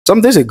Some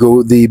days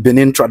ago, the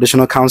Benin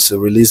Traditional Council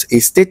released a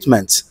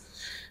statement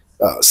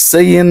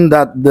saying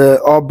that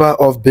the Oba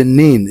of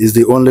Benin is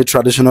the only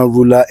traditional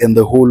ruler in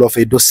the whole of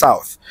Edo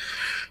South.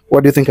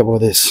 What do you think about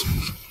this?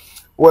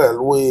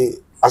 Well,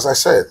 as I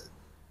said,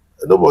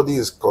 nobody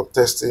is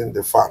contesting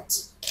the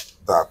fact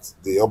that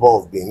the Oba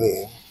of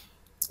Benin,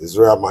 His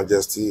Royal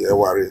Majesty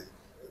Ewari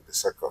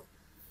II,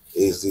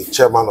 is the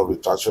chairman of the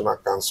Traditional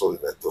Council in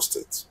Edo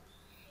State.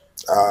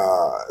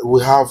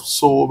 We have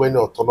so many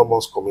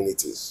autonomous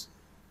communities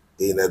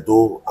in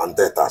Edo and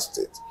Delta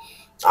State,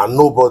 and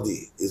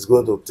nobody is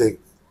going to take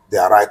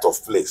their right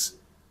of place.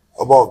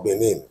 Oba of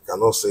Benin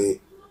cannot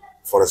say,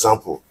 for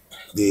example,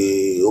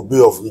 the Obi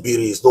of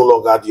Mbiri is no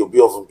longer the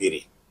Obi of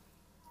Mbiri,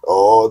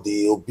 or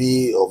the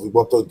Obi of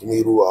Iboto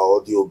Dmiru,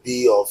 or the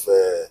Obi of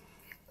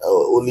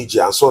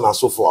Oliji, and so on and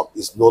so forth,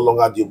 is no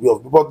longer the Obi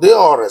of, but they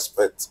all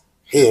respect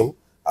him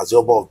as the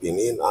Oba of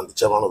Benin and the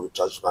chairman of the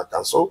Traditional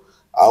Council.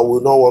 I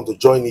will not want to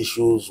join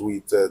issues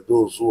with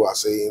those who are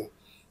saying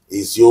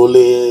he's the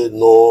only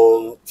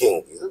known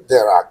king.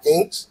 There are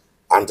kings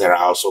and there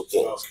are also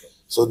kings. Okay.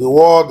 So the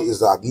word is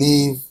that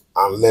live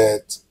and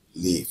let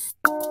live.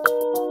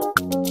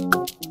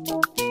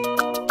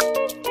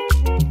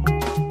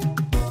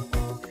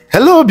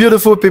 Hello,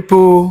 beautiful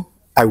people.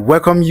 I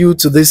welcome you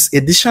to this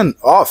edition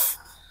of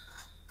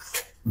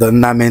the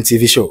Namen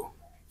TV show.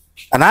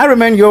 And I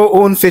remain your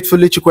own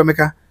faithfully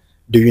Chukwemeka,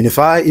 the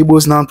Unify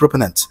Igbo's noun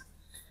proponent.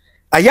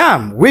 I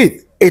am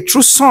with a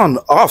true son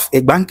of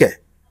IGBANKE,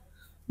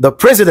 the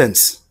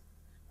president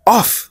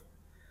of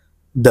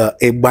the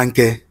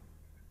IGBANKE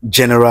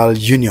General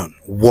Union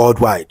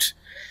worldwide,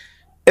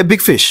 a big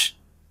fish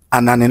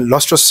and an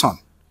illustrious son.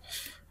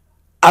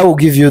 I will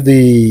give you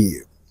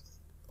the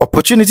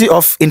opportunity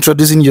of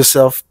introducing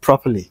yourself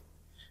properly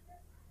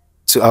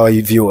to our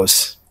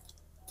viewers.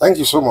 Thank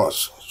you so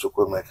much,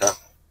 Chukwemeka.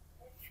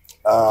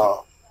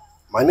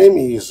 My name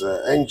is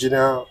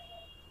Engineer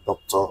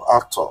Dr.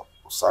 Arthur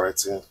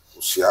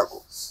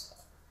Usiagwu.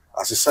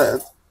 As he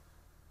said,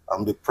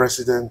 I'm the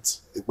president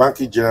of the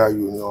IGBANKE General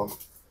Union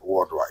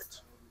worldwide.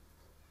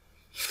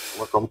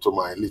 Welcome to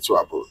my little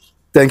abode.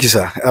 Thank you,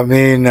 sir. I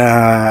mean,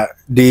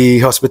 the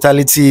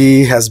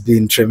hospitality has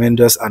been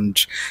tremendous, and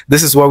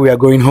this is what we are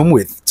going home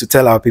with, to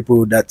tell our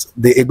people that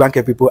the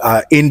IGBANKE people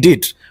are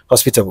indeed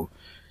hospitable.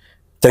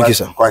 Thank you,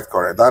 sir. Quite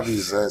correct. That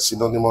is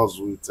synonymous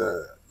with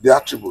the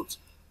attribute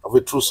of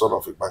a true son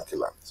of IGBANKE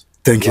land.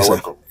 Thank you, sir.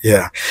 Welcome.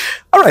 Yeah.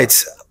 All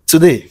right.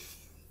 Today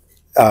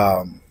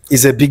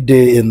is a big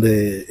day in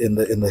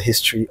the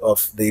history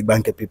of the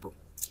IGBANKE people.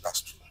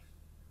 That's true.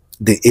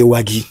 The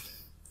Ewagi.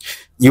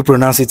 You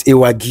pronounce it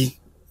Ewagi.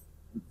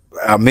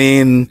 I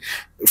mean,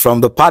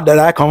 from the part that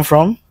I come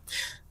from,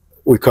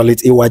 we call it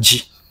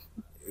Iwaji.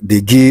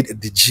 The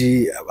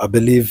G, I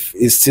believe,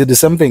 is still the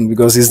same thing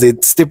because it's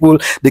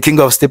the king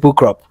of staple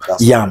crop,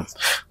 that's yam. Right.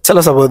 Tell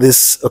us about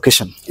this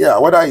occasion. Yeah,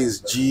 whether it's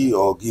G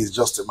or G is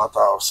just a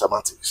matter of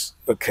semantics.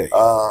 Okay.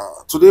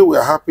 Today we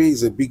are happy.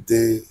 It's a big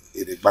day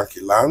in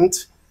IGBANKE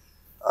land.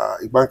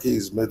 IGBANKE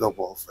is made up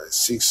of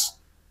 6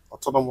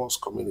 autonomous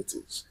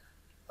communities.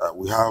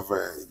 We have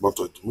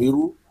Iboto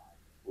Dmiru,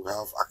 we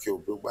have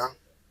Akeobegba,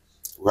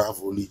 we have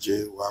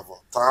Olije, we have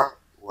Ota,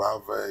 we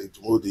have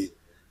Idumodi,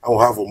 and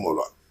we have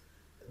Omola.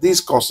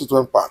 These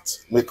constituent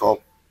parts make up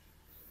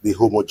the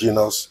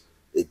homogeneous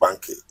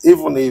IGBANKE.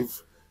 Even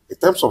if, in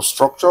terms of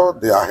structure,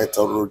 they are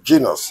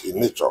heterogeneous in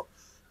nature,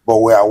 but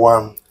we are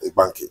one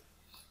IGBANKE.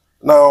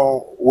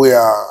 Now, we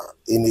are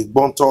in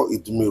Igbonto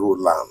Idumiro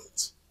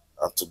land,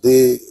 and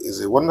today is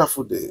a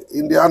wonderful day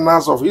in the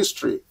annals of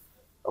history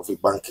of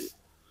IGBANKE.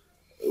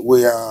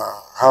 We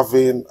are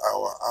having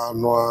our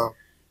annual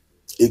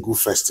Egu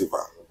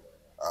festival.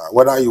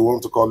 Whether you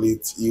want to call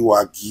it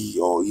Iwagi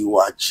or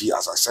Iwaji,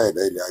 as I said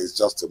earlier, it's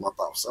just a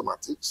matter of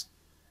semantics.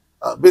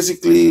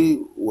 Basically,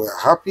 we're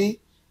happy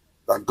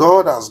that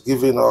God has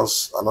given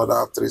us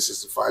another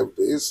 365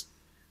 days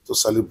to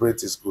celebrate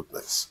His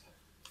goodness,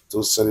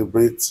 to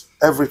celebrate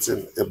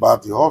everything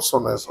about the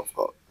awesomeness of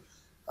God.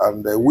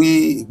 And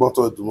we,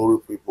 Iboto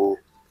Edumuru people,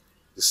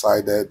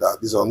 decided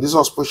that on this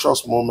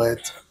auspicious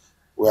moment,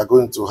 we are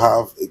going to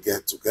have a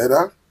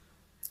get-together,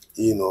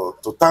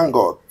 to thank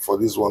God for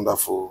this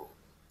wonderful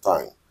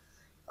time.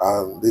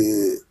 And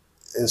the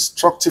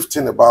instructive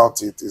thing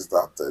about it is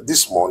that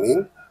this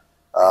morning,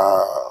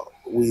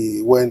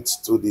 we went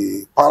to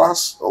the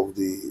palace of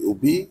the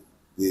Obi,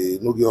 the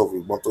Nugi of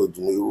Iboto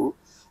Edumuru,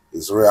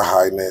 His Royal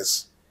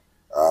Highness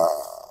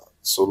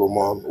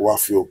Solomon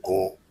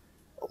Wafiokun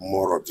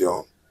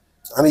Morodion,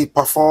 and he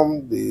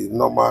performed the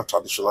normal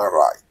traditional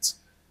rite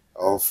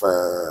of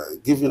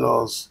giving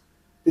us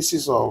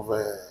pieces of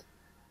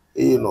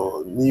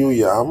new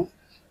yam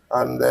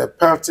and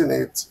pelting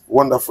it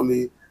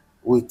wonderfully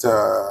with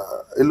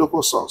a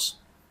local sauce,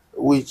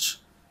 which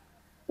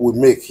we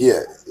make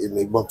here in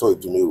Igbonto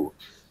Idumiro.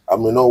 I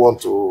may not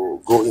want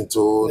to go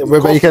into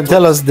but you can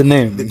tell us the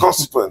name. The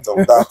constituent of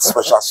that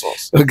special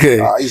sauce. Okay.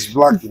 It's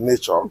black in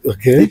nature.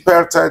 Okay. He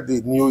pelted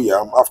the new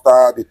yam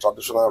after the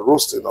traditional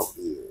roasting of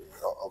the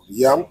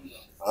yam.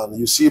 And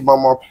you see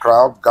mammoth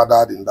crowd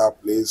gathered in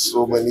that place,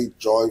 so many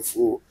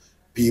joyful,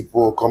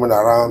 people coming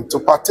around to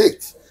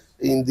partake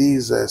in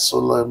this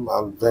solemn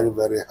and very,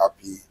 very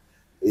happy,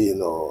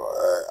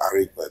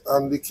 arrangement.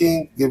 And the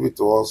king gave it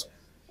to us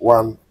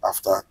one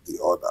after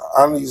the other.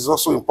 And it's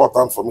also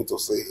important for me to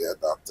say here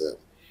that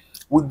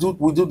we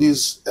do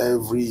this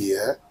every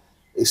year.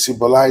 It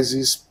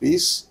symbolizes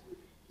peace.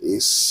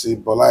 It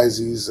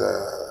symbolizes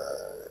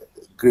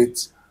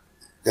great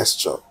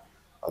gesture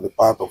on the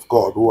part of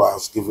God who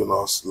has given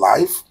us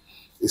life.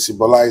 It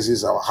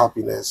symbolizes our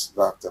happiness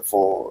that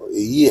for a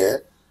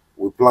year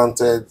we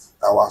planted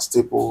our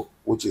staple,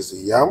 which is the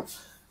yam,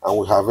 and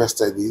we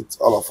harvested it.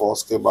 All of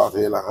us came out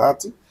hale and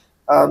hearty,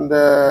 and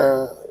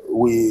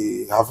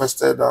we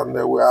harvested and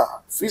we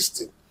are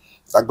feasting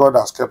that God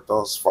has kept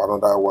us for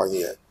another 1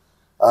 year.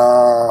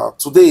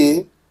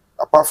 Today,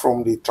 apart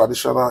from the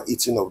traditional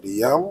eating of the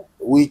yam,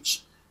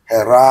 which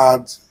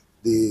herald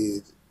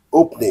the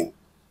opening,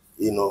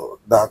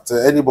 that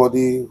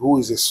anybody who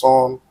is a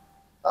son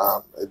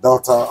and a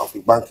daughter of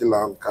IGBANKE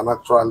land can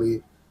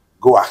actually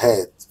go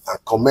ahead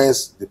and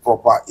commence the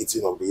proper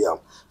eating of the yam.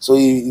 So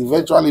it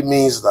eventually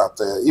means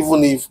that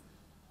even if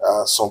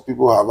some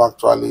people have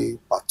actually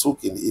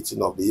partook in the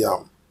eating of the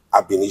yam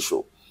ab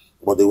initio,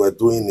 but they were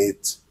doing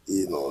it,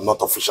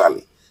 not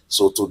officially.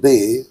 So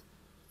today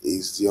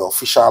is the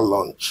official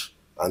launch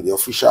and the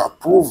official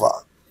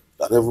approval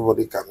that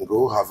everybody can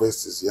go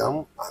harvest his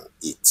yam and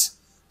eat.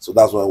 So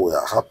that's why we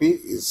are happy.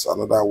 It's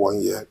another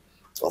 1 year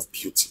of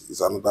beauty. It's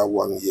another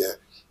 1 year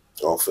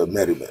of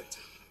merriment.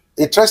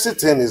 Interesting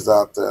thing is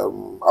that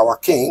our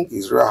king,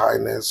 His Royal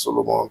Highness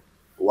Solomon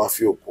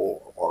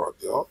Wafiokun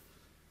Omorodio,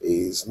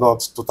 is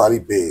not totally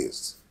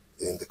based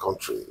in the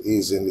country. He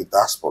is in the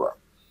diaspora.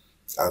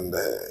 And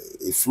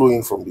he flew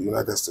in from the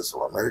United States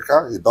of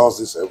America. He does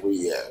this every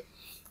year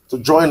to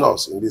join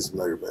us in this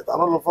merriment. And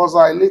all of us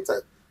are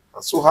elated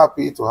and so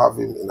happy to have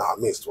him in our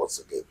midst once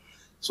again.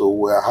 So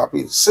we are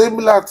happy.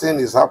 Similar thing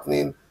is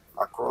happening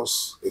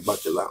across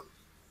IGBANKE land,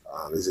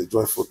 and it's a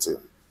joyful thing.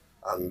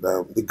 And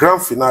the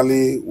grand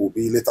finale will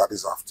be later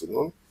this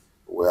afternoon,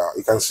 where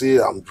you can see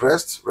I'm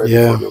dressed, ready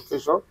for the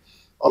occasion.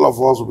 All of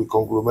us will be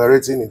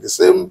conglomerating in the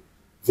same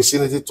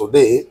vicinity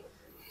today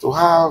to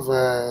have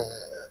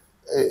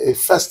a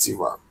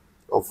festival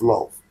of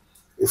love,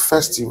 a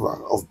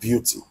festival of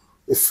beauty,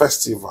 a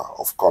festival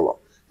of color,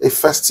 a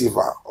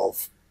festival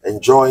of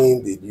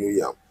enjoying the new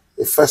yam,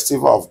 a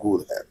festival of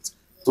good health,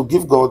 to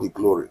give God the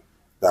glory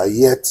that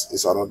yet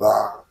is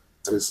another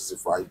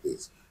 365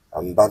 days.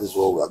 And that is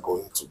what we are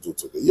going to do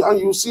today. And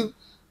you see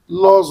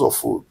lots of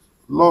food,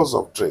 lots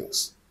of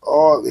drinks,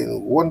 all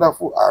in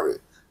wonderful array.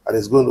 And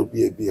it's going to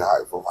be a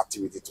beehive of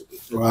activity today.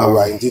 Wow. And we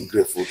are indeed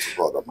grateful to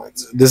God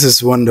Almighty. This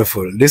is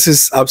wonderful. This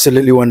is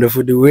absolutely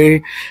wonderful. The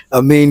way,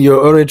 your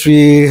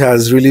oratory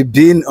has really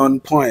been on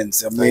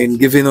point.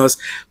 Giving us,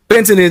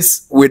 painting it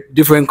with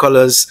different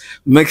colors,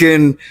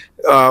 making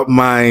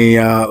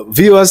my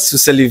viewers to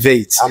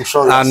salivate. I'm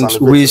sure and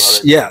wish,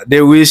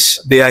 they wish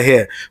they are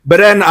here. But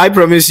then I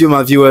promise you,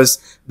 my viewers,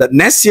 that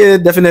next year,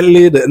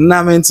 definitely the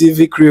Namen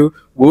TV crew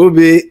will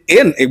be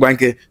in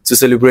IGBANKE to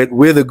celebrate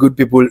with the good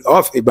people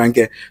of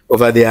IGBANKE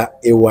over there,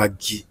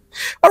 Ewagi.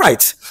 All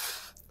right,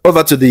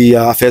 over to the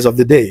affairs of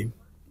the day.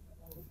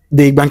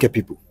 The IGBANKE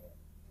people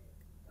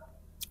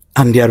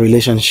and their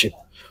relationship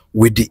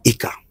with the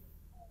ICA.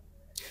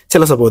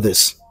 Tell us about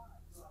this.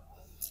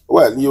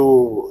 Well,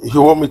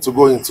 you want me to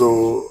go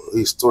into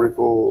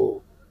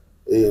historical,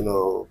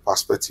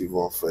 perspective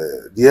of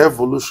the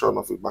evolution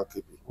of IGBANKE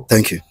people.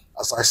 Thank you.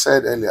 As I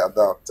said earlier,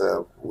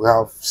 that we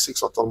have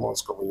 6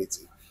 autonomous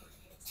communities.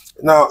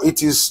 Now,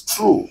 it is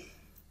true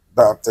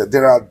that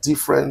there are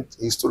different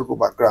historical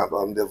backgrounds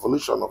on the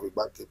evolution of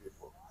IGBANKE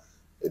people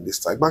in this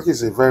time. IGBANKE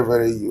is a very,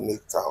 very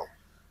unique town.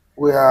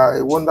 We are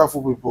a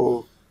wonderful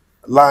people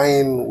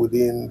lying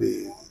within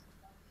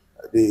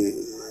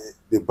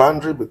the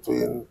boundary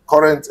between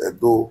current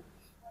Edo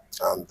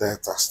and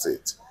Delta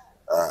State.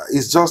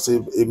 It's just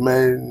a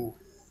main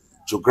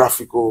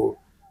geographical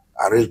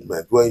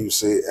arrangement when you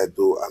say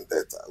Edo and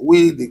Delta.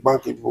 We, the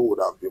IGBANKE people, would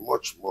have been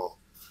much more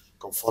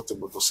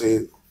comfortable to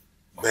say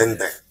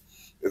Bende.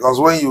 Because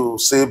when you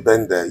say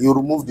Bende, you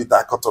remove the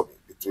dichotomy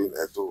between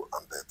Edo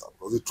and Delta.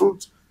 Because the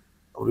truth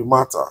of the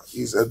matter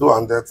is Edo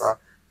and Delta,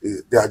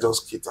 they are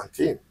just kith and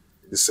kin,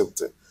 the same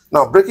thing.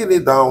 Now, breaking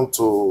it down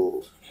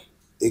to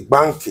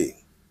IGBANKE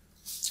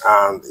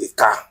and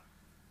ICA,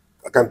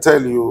 I can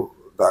tell you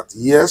that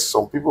yes,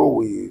 some people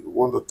we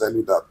want to tell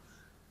you that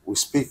we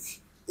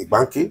speak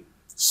IGBANKE.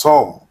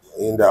 Some,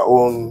 in their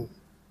own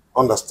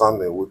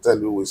understanding, will tell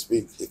you we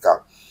speak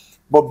ICA.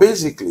 But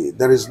basically,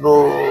 there is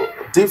no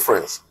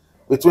difference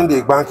between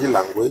the IGBANKE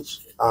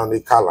language and the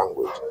ICA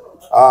language.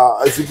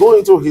 If you go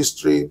into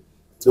history,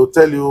 they'll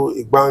tell you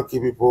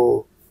IGBANKE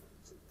people,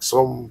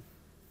 some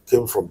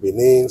came from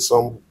Benin,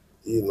 some,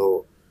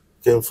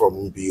 came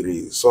from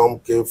Mbiri, some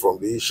came from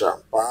the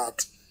Ishan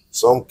part,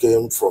 some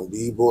came from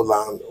the Igbo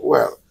land.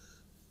 Well,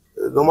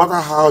 no matter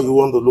how you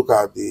want to look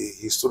at the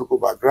historical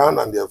background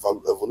and the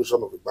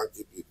evolution of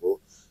IGBANKE people,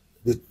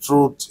 the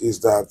truth is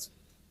that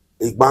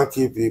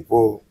IGBANKE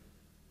people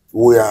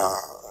were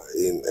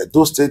in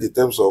Edo State in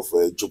terms of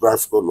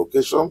geographical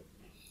location,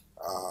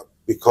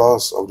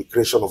 because of the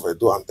creation of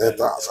Edo and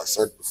Delta, as I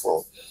said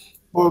before.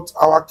 But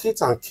our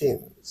kids and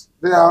kings,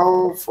 they are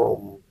all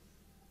from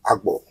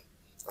Agbo.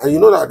 And you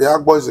know that the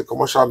Agbo is a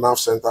commercial nerve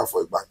center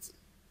for Igbaki.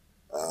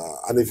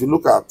 And if you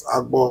look at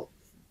Agbo,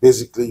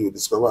 basically you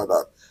discover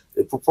that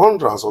the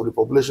preponderance of the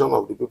population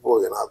of the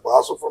people in Agbo are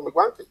also from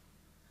Igbaki.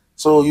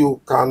 So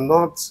you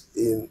cannot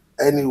in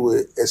any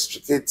way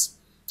extricate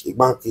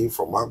Igbanki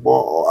from Agbo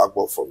or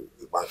Agbo from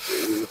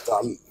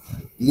Igbanki.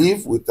 We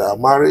live, we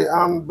marry,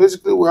 and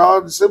basically we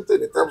are the same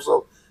thing in terms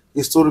of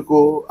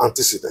historical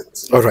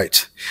antecedents. All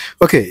right.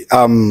 Okay.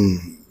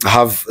 I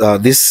have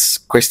these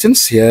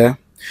questions here,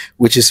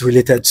 which is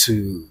related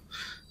to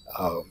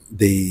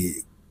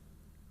the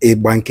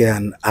IGBANKE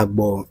and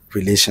Agbo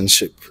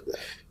relationship. Yeah.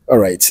 All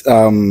right.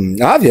 I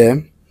have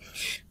here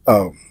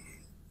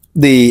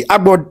the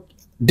Agbo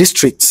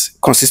district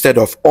consisted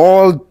of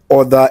all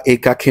other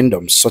Eka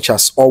kingdoms such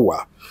as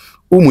Owa,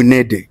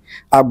 Umunede,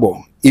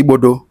 Agbo,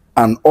 Ibodo,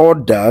 and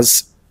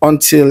others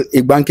until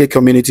IGBANKE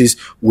communities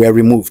were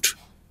removed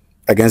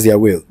against their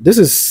will. This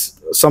is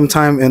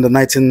sometime in the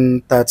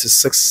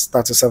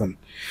 1936-37.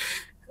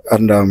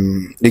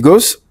 And it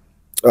goes,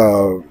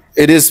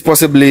 it is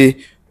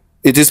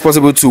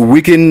possible to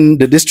weaken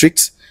the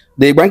district.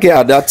 The IGBANKE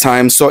at that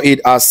time saw it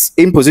as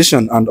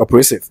imposition and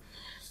oppressive.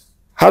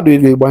 How do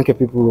the IGBANKE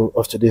people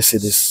of today see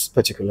this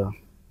particular?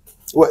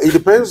 Well, it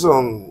depends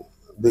on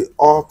the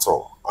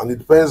author, and it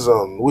depends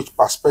on which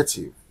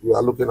perspective you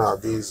are looking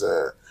at this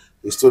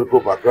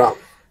historical background.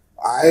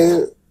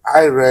 I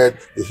read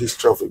the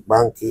history of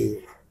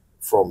IGBANKE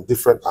from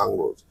different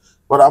angles,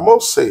 but I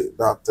must say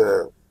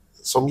that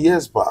some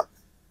years back,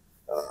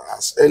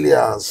 as early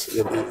as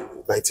in the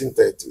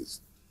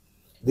 1930s,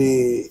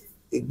 the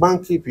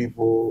IGBANKE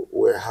people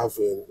were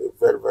having a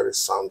very, very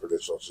sound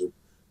relationship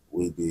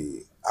with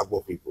the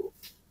Agbo people.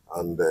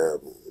 And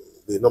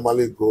they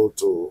normally go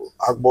to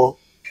Agbo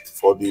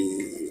for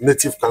the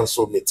Native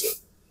Council meeting.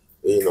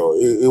 You know,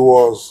 it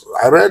was,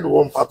 I read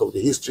one part of the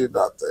history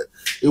that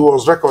it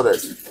was recorded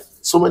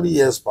so many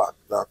years back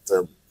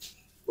that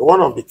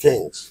one of the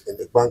kings in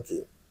the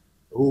IGBANKE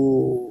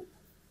who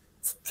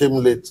came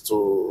late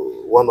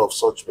to one of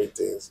such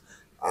meetings,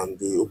 and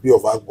the Obi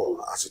of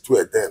Agbo, as it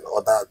were then,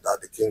 ordered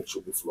that the king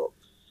should be flogged.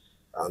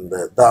 And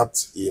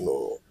that, you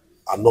know,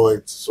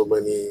 annoyed so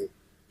many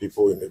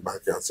people in the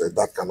IGBANKE and said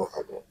that cannot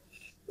happen.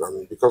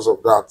 And because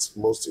of that,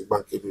 most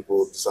IGBANKE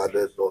people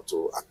decided not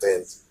to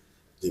attend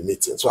the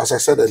meeting. So as I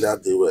said earlier,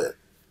 they were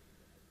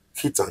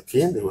kith and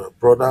kin, they were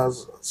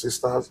brothers and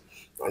sisters,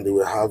 and they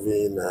were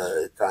having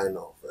a kind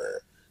of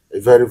a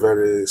very,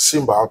 very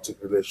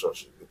symbiotic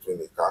relationship between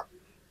the Ika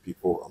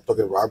people. I'm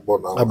talking about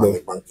Agbo now and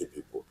IGBANKE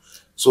people.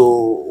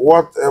 So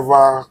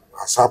whatever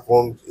has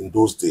happened in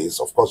those days,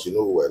 of course, you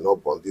know, we were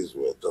not born, these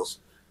were just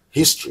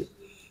history.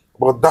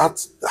 But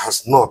that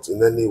has not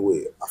in any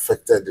way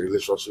affected the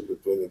relationship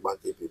between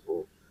IGBANKE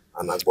people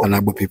and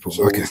Agbo people.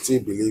 So okay. We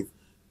still believe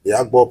the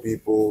Agbo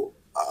people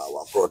are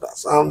our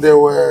brothers. And there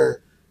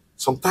were,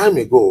 some time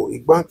ago,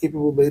 IGBANKE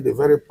people made a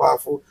very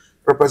powerful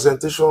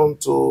representation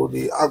to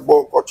the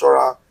Agbo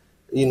cultural,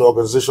 you know,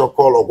 organization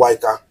called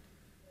Ogwaika,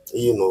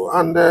 you know,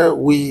 and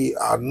we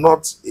are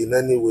not in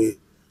any way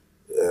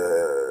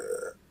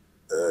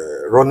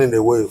running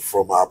away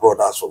from our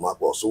brothers from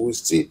Agbo. So we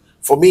still,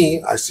 for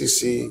me, I still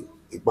see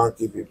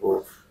IGBANKE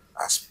people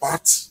as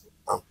part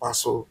and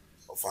parcel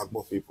of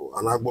Agbo people,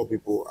 and Agbo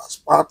people as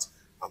part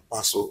and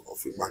parcel of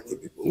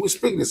IGBANKE people. We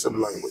speak the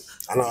same language,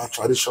 and our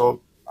tradition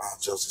are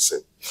just the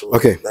same. So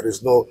okay, there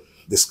is no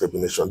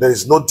discrimination. There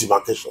is no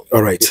demarcation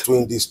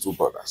between these two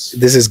brothers.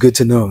 This is good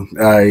to know.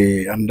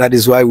 And that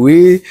is why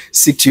we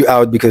seeked you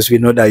out, because we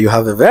know that you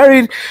have a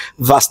very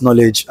vast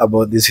knowledge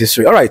about this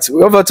history. All right,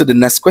 we're over to the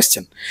next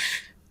question.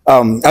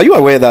 Are you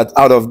aware that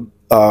out of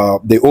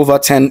the over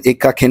 10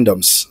 Eka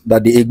kingdoms,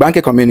 that the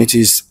IGBANKE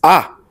communities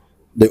are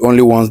the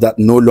only ones that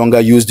no longer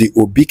use the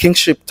Obi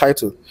kingship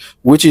title,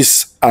 which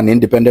is an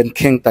independent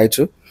king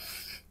title?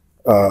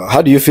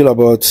 How do you feel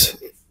about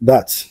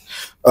that?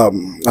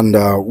 And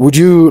would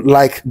you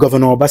like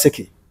Governor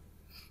Obaseki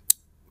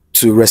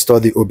to restore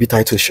the Obi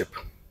titleship?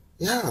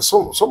 Yeah,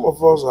 some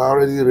of us are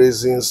already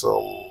raising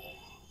some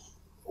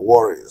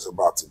worries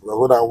about it. Because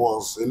when I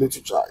was a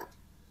little child,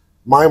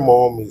 my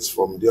mom is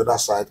from the other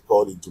side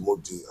called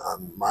Idumodi,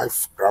 and my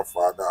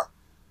grandfather,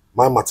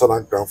 my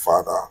maternal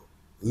grandfather,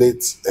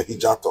 late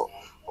Ehijato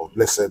of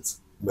blessed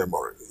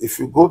memory. If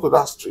you go to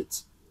that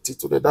street,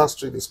 today that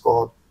street is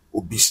called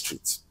Obi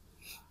Street.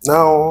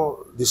 Now,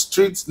 the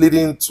street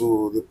leading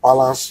to the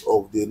palace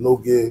of the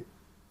Noge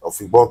of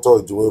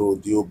Igbonto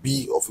Idumeru, the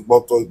Obi of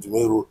Igbonto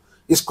Idumeru,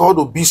 is called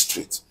Obi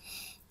Street.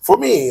 For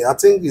me, I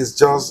think it's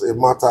just a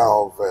matter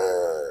of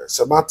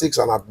semantics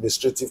and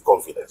administrative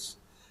confidence.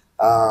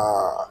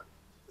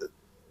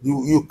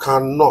 You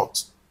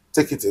cannot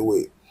take it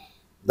away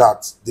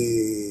that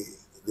the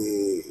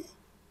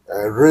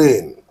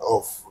reign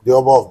of the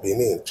Oba of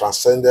Benin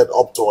transcended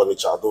up to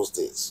Onitsha those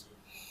days.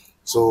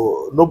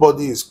 So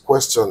nobody is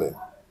questioning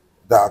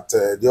that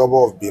the Oba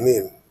of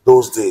Benin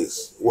those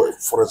days.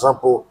 For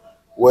example,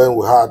 when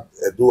we had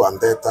Edo and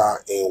Delta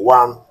in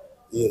one,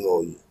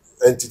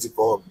 entity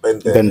called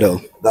Bendel,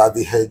 Bendel. that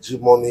the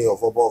hegemony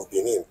of Oba of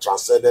Benin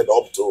transcended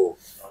up to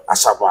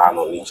Asaba and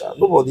Onitsha.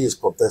 Nobody is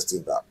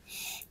contesting that.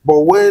 But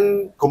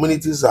when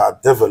communities are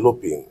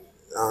developing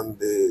and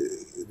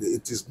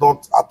it is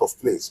not out of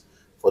place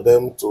for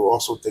them to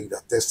also take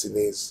their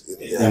destinies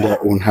in their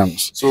own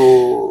hands.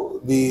 So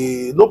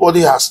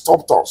nobody has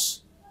stopped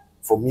us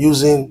from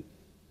using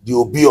the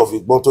Obi of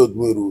Igboto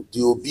Edmiru,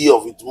 the Obi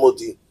of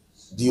Itmodi,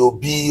 the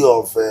Obi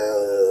of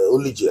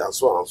Olije, and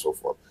so on and so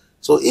forth.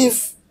 So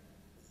if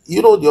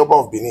the Oba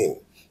of Benin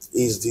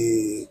is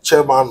the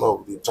chairman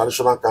of the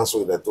traditional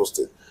council in Edo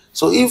State,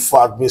 so if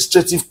for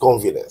administrative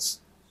convenience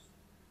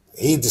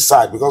he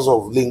decide because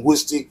of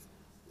linguistic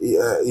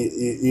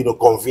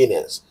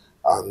convenience,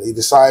 and he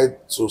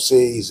decide to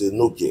say he's a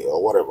Noge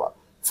or whatever,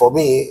 for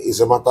me it's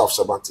a matter of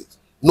semantics.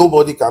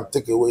 Nobody can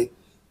take away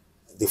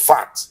the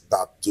fact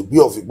that the Obi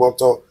of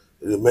Igboto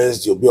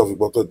remains the Obi of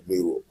Igboto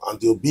Edmiru, and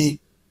the Obi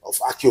of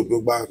Aki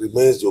Obiogba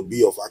remains the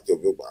Obi of Aki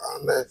Obiogba.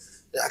 And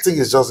I think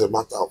it's just a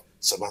matter of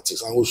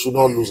semantics, and we should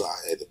not lose our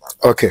head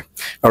about that. Okay.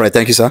 All right.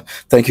 Thank you, sir.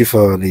 Thank you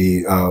for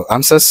the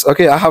answers.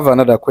 Okay. I have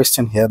another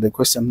question here. The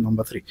question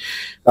number 3,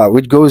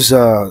 which goes,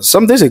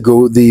 some days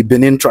ago, the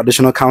Benin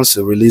Traditional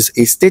Council released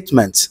a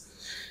statement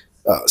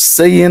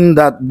saying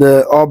that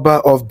the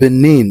Oba of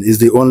Benin is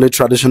the only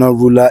traditional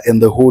ruler in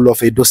the whole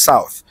of Edo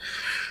South.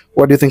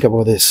 What do you think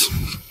about this?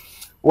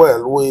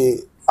 Well,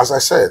 as I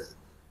said,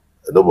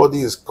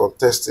 nobody is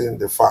contesting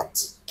the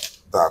fact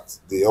that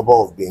the Oba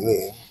of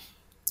Benin,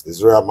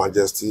 His Royal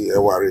Majesty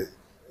Ewari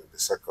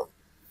II,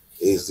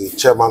 is the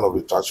chairman of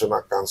the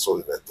Traditional Council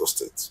in Edo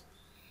State.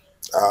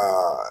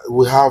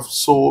 We have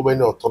so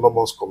many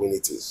autonomous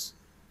communities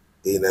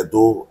in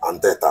Edo and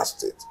Delta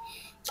State,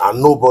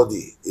 and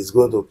nobody is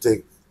going to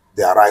take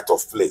their right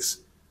of place.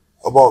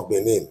 Oba of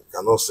Benin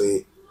cannot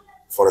say,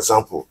 for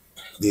example,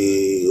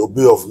 the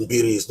Obi of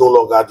Mbiri is no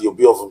longer the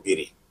Obi of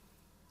Mbiri,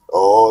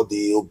 or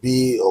the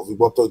Obi of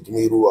Igboto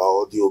Edmiru,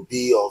 or the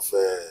Obi of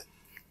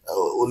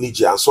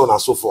Olije, and so on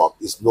and so forth,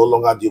 is no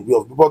longer the Obi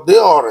of, but they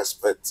all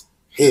respect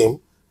him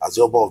as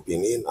the Oba of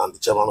Benin and the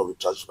chairman of the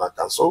Traditional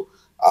Council.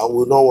 And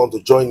we don't want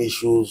to join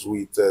issues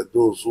with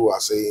those who are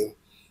saying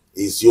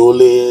he's the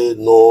only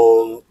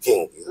known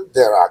king.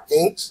 There are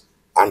kings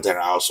and there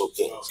are also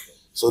kings. Okay.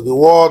 So the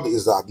word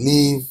is that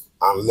live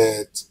and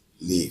let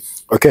live.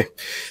 Okay,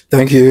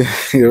 thank you.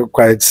 You're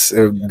quite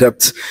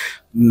depth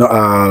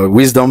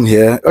wisdom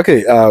here.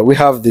 Okay, we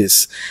have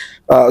this.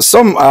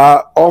 Some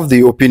are of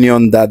the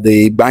opinion that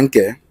the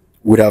IGBANKE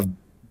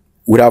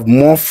would have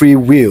more free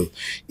will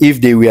if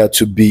they were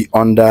to be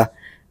under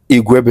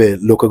Igwebe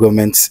local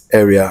government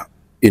area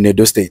in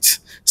Edo State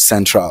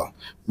Central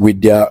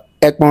with their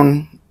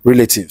Ekpon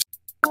relatives.